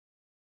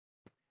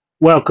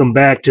Welcome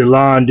back to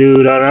Lawn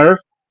Dude on Earth.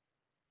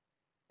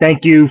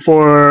 Thank you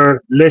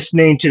for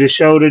listening to the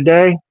show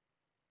today.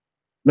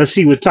 Let's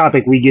see what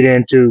topic we get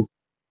into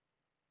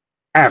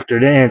after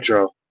the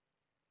intro.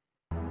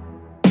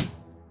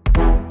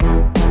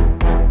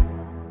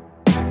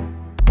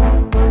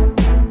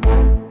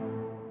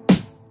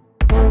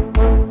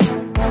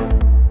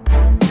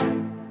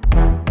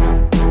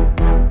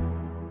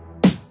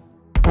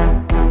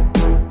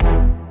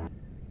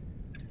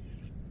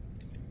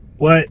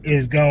 What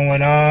is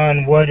going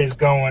on? What is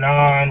going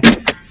on?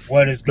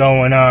 What is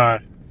going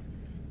on?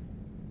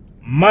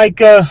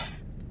 Micah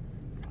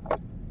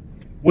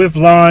with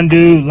Lawn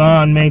Dude,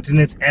 Lawn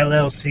Maintenance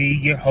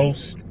LLC, your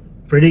host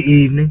for the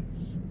evening,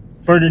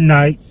 for the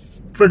night,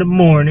 for the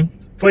morning,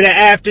 for the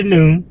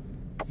afternoon,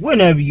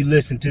 whenever you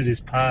listen to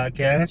this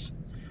podcast,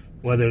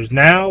 whether it's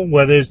now,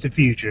 whether it's the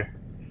future.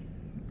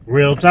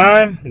 Real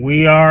time,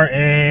 we are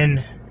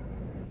in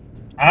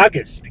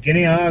August,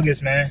 beginning of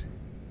August, man.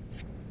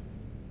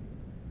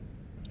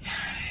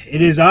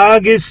 It is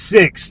August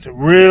 6th,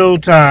 real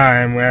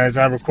time, as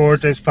I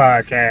record this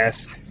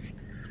podcast.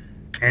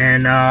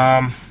 And,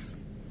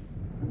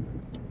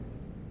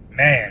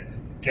 man,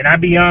 can I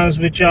be honest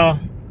with y'all?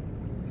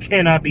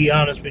 Can I be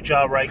honest with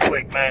y'all right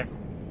quick, man?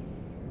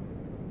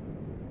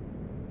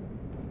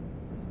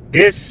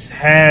 This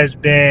has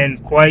been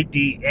quite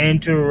the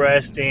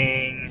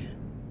interesting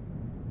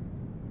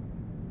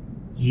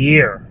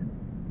year.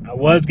 I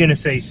was going to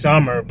say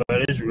summer,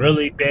 but it's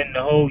really been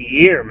the whole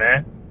year,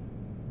 man.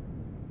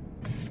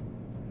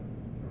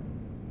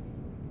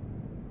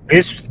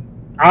 It's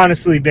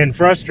honestly been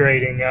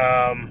frustrating.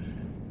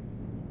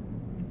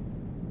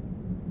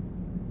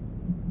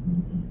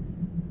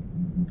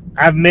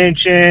 I've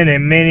mentioned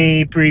in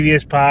many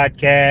previous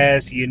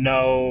podcasts,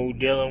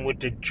 dealing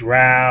with the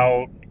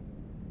drought.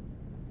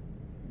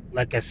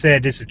 Like I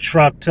said, this is a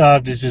truck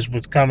talk. This is just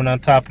what's coming on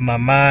top of my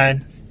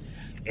mind.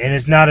 And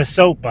it's not a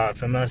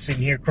soapbox. I'm not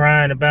sitting here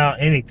crying about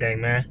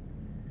anything, man.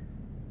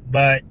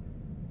 But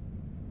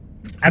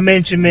I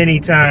mentioned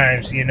many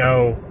times,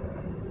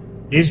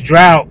 this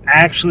drought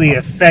actually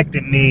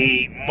affected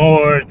me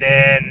more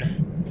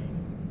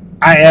than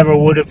I ever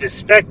would have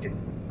expected.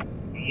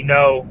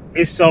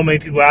 It's so many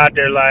people out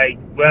there like,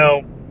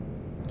 well,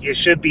 you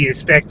should be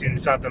expecting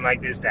something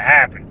like this to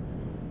happen.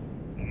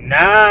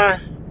 Nah,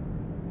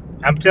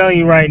 I'm telling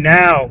you right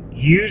now,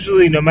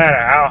 usually no matter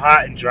how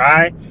hot and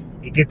dry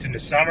it gets in the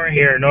summer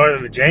here in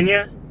Northern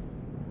Virginia,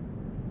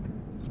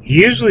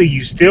 usually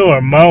you still are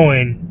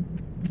mowing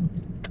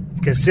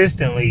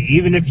consistently,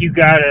 even if you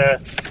gotta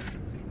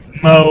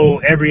mow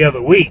every other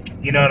week,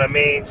 you know what I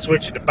mean?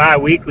 Switch it to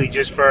bi-weekly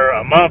just for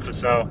a month or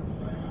so.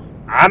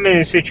 I'm in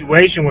a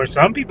situation where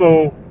some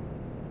people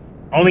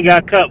only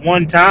got cut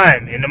one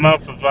time in the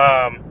month of,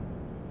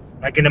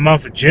 in the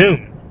month of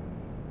June.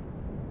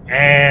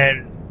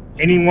 And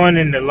anyone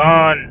in the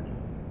lawn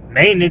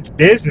maintenance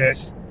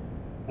business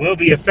will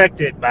be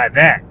affected by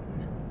that.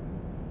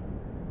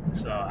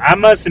 So I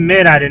must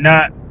admit I did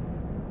not,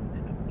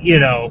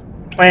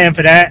 plan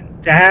for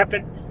that to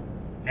happen.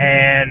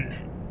 And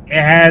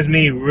it has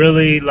me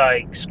really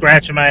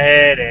scratching my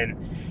head and,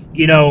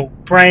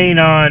 praying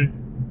on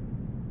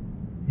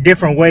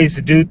different ways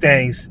to do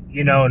things,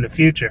 in the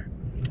future.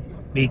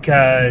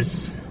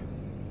 Because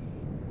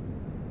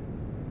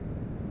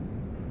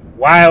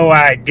while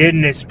I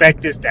didn't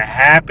expect this to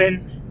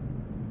happen,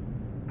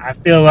 I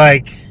feel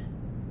like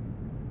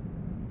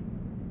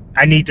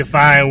I need to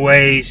find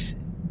ways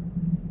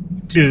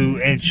to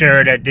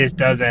ensure that this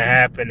doesn't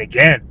happen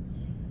again.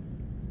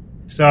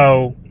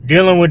 So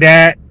dealing with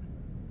that,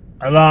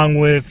 along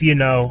with,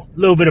 a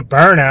little bit of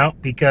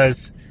burnout,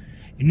 because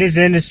in this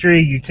industry,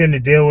 you tend to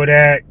deal with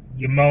that.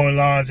 You're mowing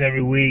lawns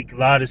every week, a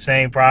lot of the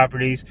same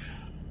properties.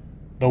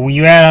 But when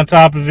you add on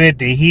top of it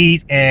the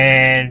heat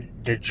and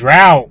the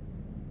drought,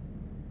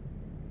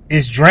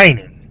 it's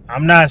draining.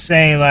 I'm not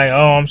saying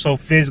I'm so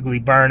physically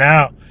burnt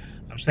out.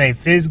 I'm saying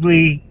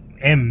physically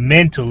and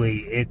mentally,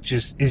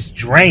 it's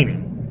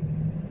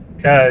draining.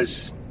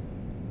 Because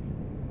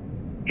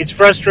it's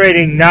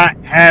frustrating not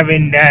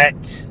having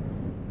that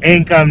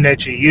income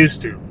that you're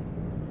used to.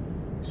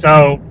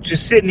 So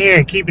just sitting here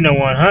and keeping it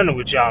 100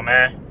 with y'all,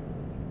 man.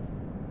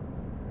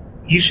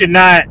 You should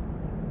not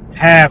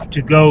have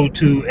to go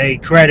to a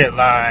credit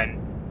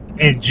line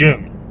in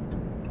June.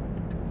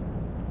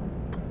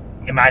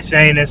 Am I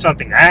saying that's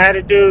something I had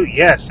to do?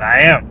 Yes, I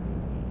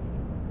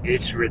am.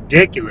 It's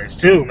ridiculous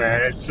too,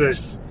 man. It's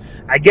just,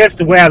 I guess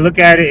the way I look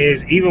at it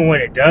is, even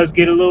when it does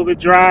get a little bit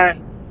dry,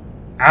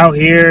 out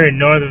here in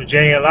Northern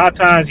Virginia, a lot of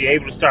times you're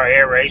able to start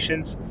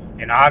aerations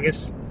in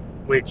August,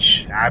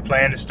 which I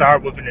plan to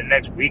start within the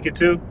next week or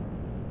two.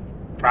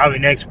 Probably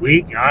next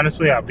week.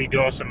 Honestly, I'll be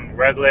doing some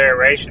regular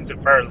aerations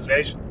and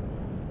fertilization.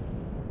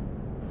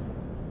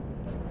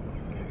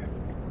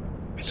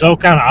 So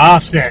kind of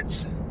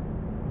offsets,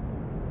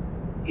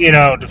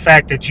 the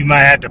fact that you might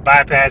have to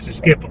bypass and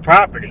skip a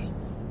property.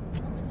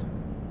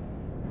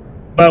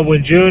 But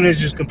when June is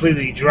just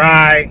completely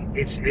dry,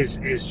 it's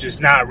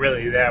just not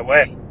really that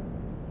way.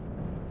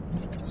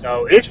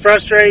 So it's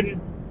frustrating.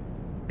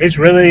 it's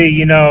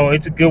really,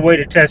 it's a good way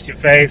to test your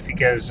faith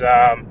because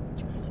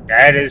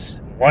that is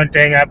one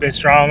thing I've been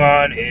strong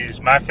on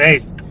is my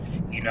faith.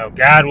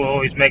 God will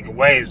always make a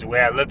way is the way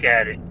I look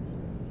at it.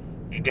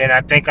 And then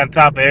I think on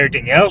top of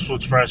everything else,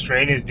 what's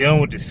frustrating is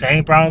dealing with the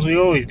same problems we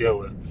always deal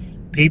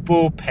with.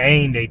 People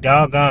paying their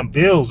doggone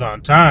bills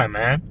on time,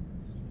 man.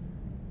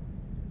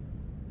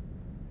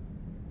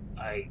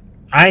 Like,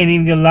 I ain't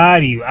even gonna lie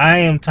to you. I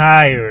am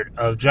tired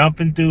of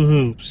jumping through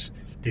hoops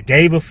the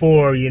day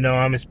before,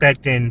 I'm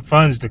expecting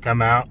funds to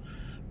come out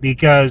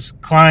because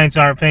clients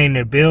aren't paying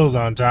their bills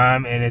on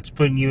time, and it's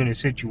putting you in a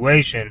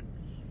situation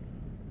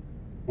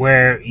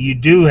where you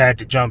do have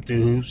to jump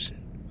through hoops.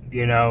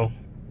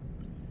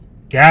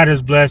 God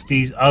has blessed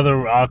these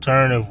other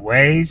alternative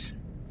ways,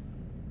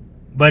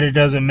 but it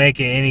doesn't make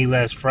it any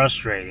less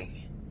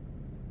frustrating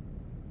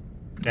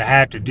to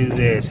have to do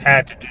this,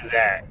 have to do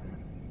that.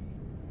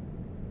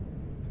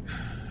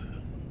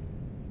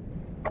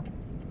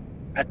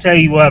 I tell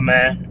you what,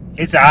 man,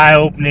 it's an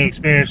eye-opening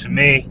experience for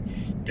me.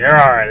 There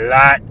are a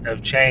lot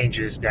of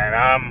changes that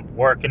I'm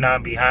working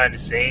on behind the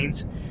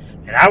scenes,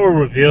 and I will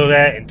reveal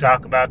that and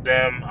talk about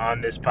them on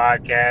this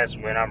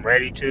podcast when I'm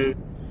ready to,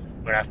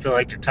 when I feel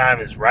like the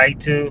time is right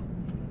to.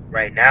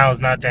 Right now is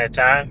not that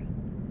time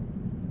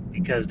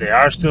because they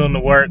are still in the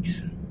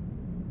works.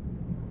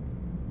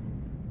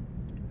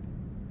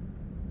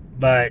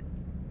 But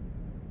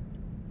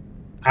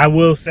I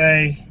will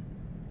say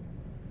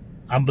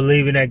I'm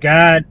believing that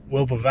God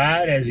will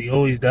provide as he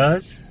always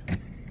does.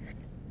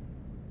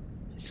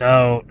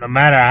 So no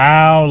matter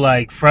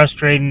how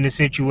frustrating the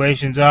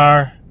situations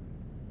are,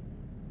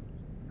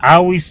 I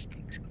always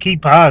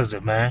keep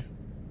positive, man.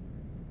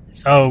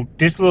 So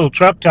this little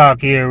truck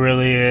talk here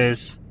really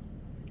is,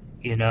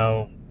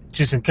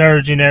 just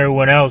encouraging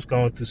everyone else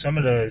going through some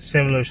of the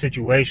similar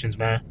situations,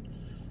 man.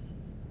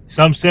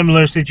 Some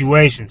similar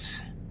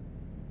situations.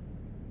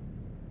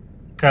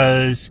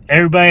 Because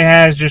everybody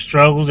has their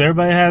struggles.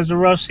 Everybody has their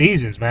rough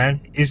seasons,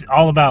 man. It's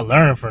all about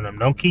learning from them.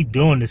 Don't keep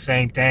doing the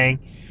same thing.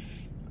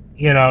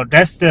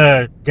 That's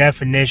the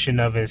definition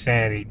of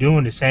insanity.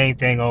 Doing the same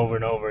thing over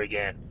and over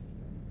again.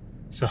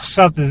 So if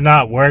something's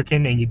not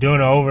working and you're doing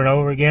it over and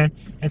over again,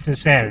 it's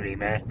insanity,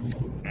 man.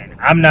 And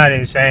I'm not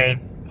insane.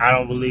 I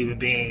don't believe in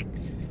being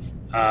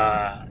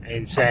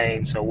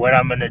insane. So what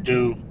I'm going to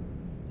do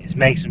is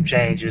make some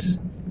changes.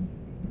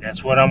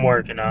 That's what I'm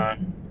working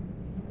on.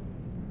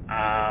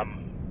 I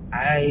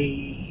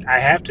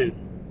have to.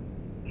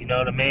 You know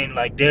what I mean?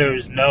 Like, there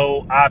is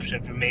no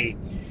option for me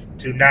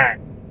to not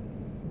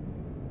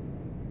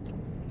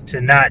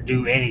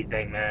do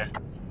anything, man.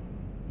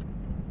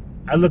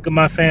 I look at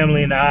my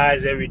family in the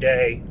eyes every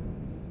day,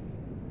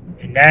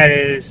 and that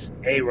is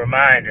a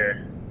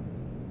reminder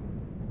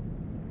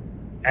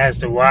as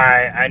to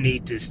why I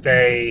need to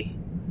stay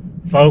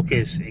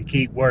focused and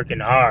keep working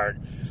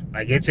hard.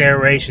 Like, it's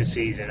aeration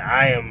season.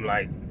 I am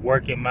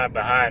working my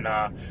behind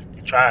off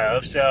to try to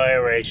upsell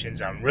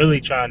aerations. I'm really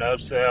trying to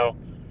upsell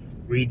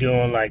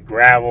redoing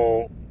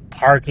gravel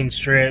parking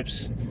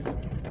strips,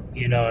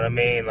 you know what I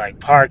mean,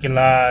 parking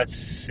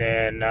lots,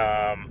 and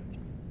I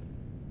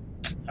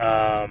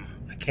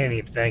can't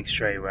even think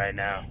straight right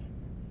now.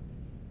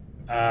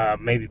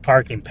 Maybe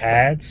parking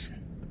pads.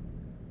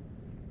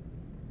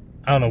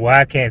 I don't know why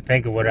I can't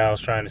think of what I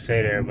was trying to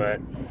say there, but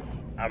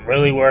I'm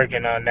really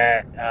working on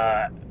that,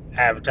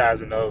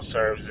 advertising those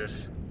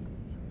services.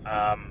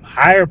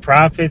 Higher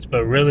profits,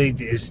 but really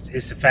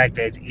it's the fact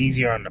that it's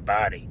easier on the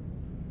body.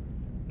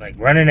 Like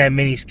running that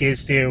mini skid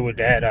steer with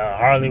that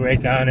Harley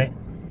rake on it,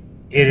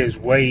 it is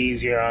way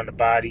easier on the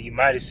body. You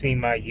might have seen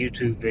my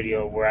YouTube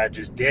video where I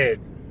just did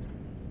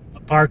a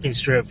parking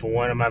strip for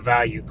one of my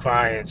valued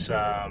clients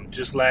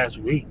just last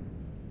week.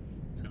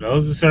 So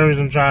those are the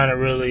services I'm trying to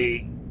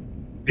really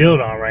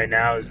build on right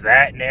now, is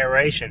that and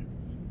aeration.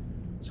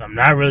 So I'm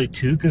not really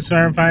too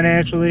concerned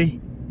financially.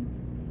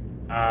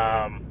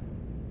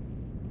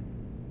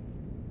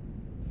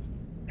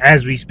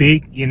 As we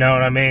speak, you know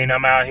what I mean?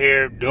 I'm out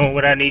here doing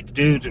what I need to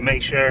do to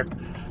make sure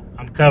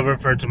I'm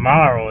covered for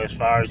tomorrow as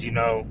far as,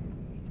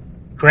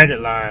 credit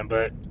line.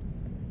 But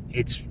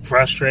it's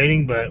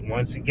frustrating, but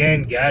once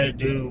again, gotta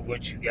do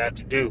what you got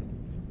to do.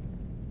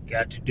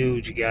 Got to do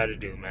what you gotta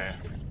do, man.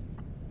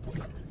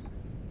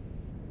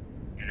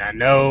 And I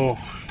know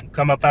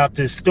come up out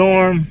this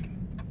storm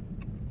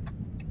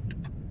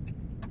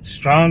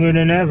stronger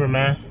than ever,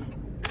 man.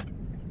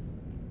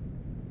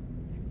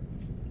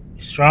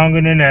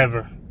 Stronger than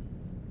ever.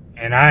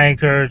 And I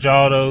encourage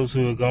all those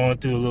who are going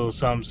through a little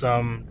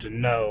something to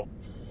know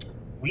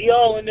we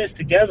all in this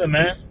together,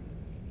 man.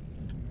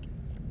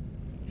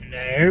 And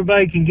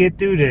everybody can get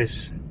through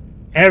this.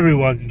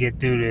 Everyone can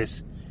get through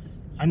this.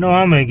 I know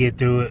I'm going to get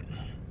through it.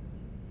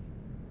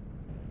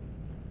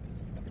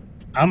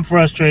 I'm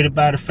frustrated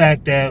by the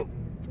fact that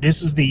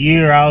this was the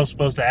year I was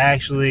supposed to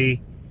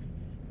actually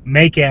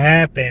make it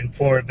happen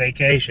for a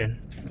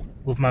vacation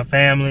with my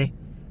family.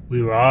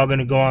 We were all going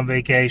to go on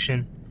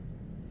vacation.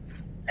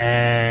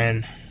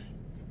 And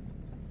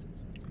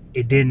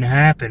it didn't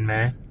happen,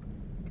 man.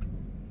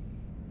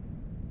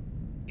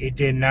 It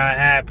did not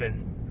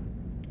happen.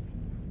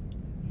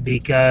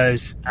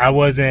 because I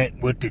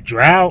wasn't with the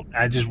drought.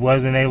 I just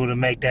wasn't able to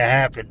make that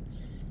happen.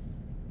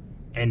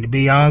 And to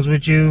be honest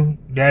with you,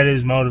 that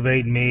is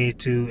motivating me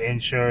to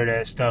ensure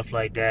that stuff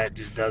like that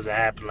just doesn't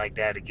happen like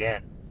that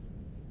again.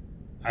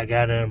 I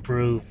gotta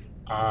improve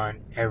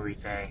on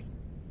everything.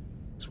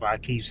 That's why I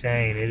keep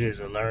saying it is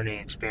a learning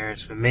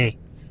experience for me.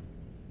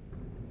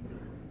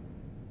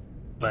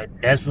 But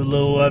that's a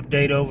little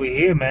update over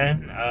here,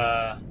 man.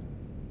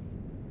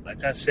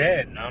 Like I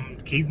said,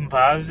 I'm keeping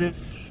positive,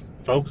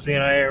 focusing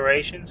on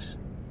aerations,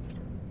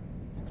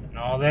 and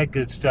all that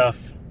good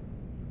stuff.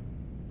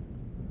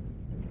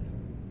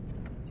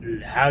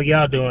 How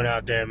y'all doing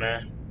out there,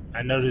 man?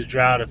 I know this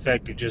drought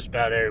affected just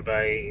about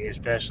everybody,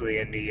 especially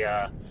in the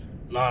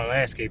lawn and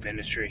landscape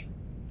industry.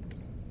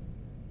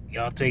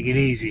 Y'all take it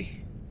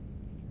easy.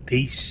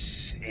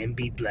 Peace and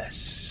be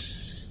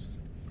blessed.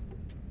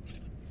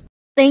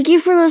 Thank you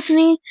for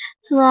listening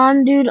to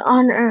Lawn Dude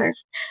on Earth.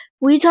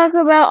 We talk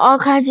about all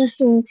kinds of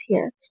things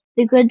here.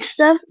 The good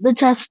stuff, the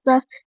tough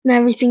stuff, and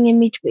everything in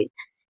between.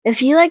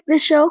 If you like the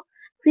show,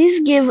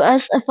 please give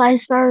us a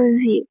 5-star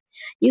review.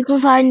 You can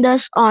find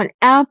us on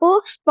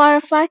Apple,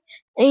 Spotify,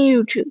 and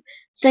YouTube.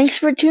 Thanks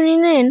for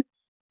tuning in,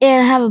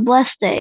 and have a blessed day.